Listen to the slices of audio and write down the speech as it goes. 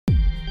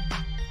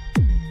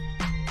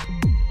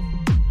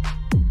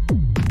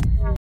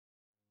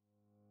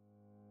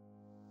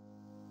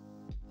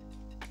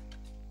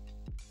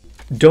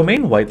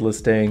Domain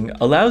whitelisting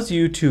allows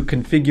you to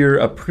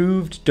configure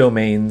approved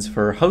domains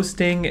for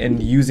hosting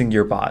and using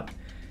your bot.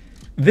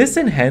 This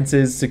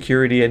enhances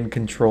security and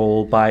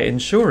control by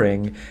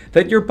ensuring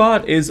that your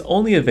bot is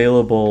only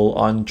available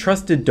on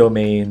trusted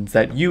domains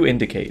that you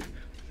indicate.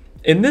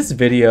 In this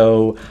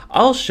video,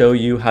 I'll show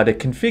you how to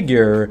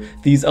configure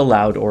these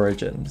allowed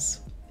origins.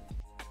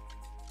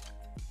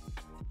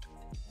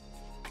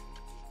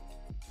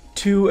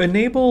 To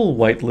enable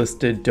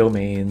whitelisted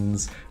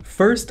domains,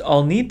 first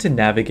I'll need to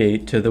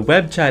navigate to the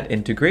web chat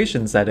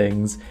integration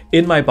settings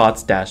in my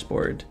bot's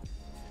dashboard.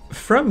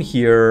 From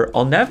here,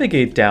 I'll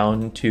navigate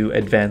down to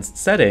Advanced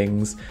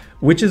Settings,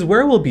 which is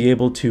where we'll be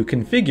able to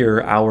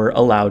configure our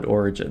allowed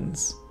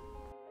origins.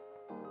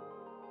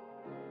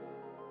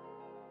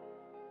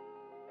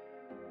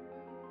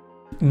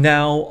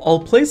 Now, I'll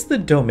place the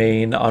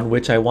domain on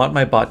which I want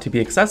my bot to be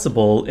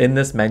accessible in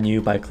this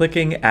menu by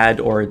clicking Add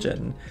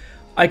Origin.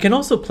 I can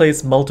also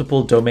place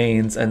multiple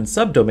domains and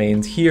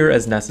subdomains here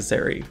as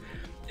necessary.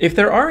 If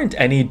there aren't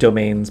any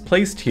domains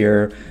placed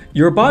here,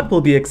 your bot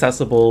will be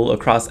accessible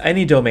across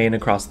any domain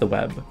across the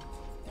web.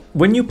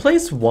 When you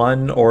place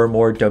one or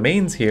more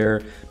domains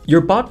here,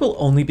 your bot will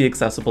only be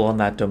accessible on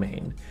that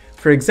domain.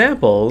 For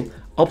example,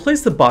 I'll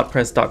place the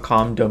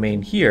botpress.com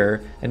domain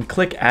here and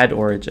click Add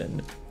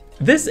Origin.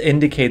 This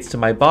indicates to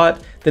my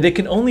bot that it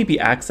can only be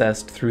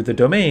accessed through the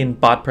domain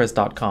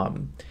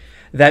botpress.com.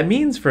 That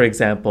means, for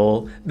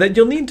example, that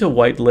you'll need to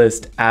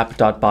whitelist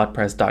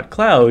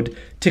app.botpress.cloud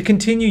to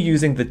continue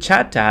using the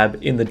chat tab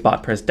in the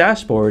Botpress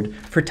dashboard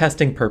for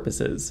testing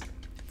purposes.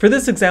 For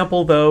this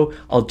example though,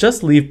 I'll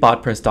just leave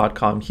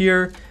botpress.com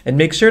here and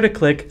make sure to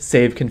click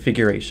Save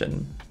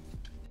Configuration.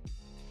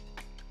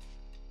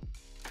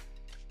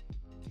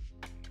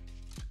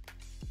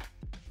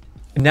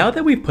 Now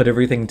that we've put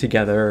everything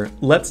together,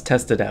 let's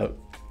test it out.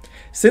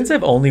 Since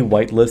I've only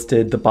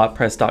whitelisted the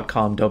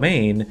botpress.com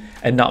domain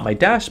and not my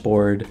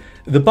dashboard,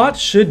 the bot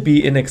should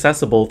be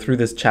inaccessible through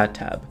this chat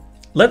tab.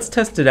 Let's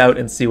test it out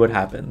and see what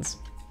happens.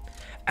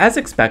 As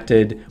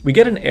expected, we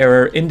get an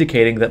error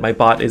indicating that my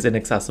bot is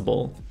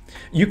inaccessible.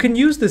 You can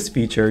use this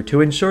feature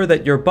to ensure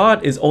that your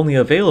bot is only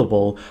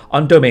available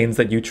on domains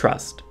that you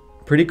trust.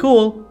 Pretty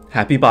cool.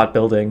 Happy bot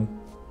building.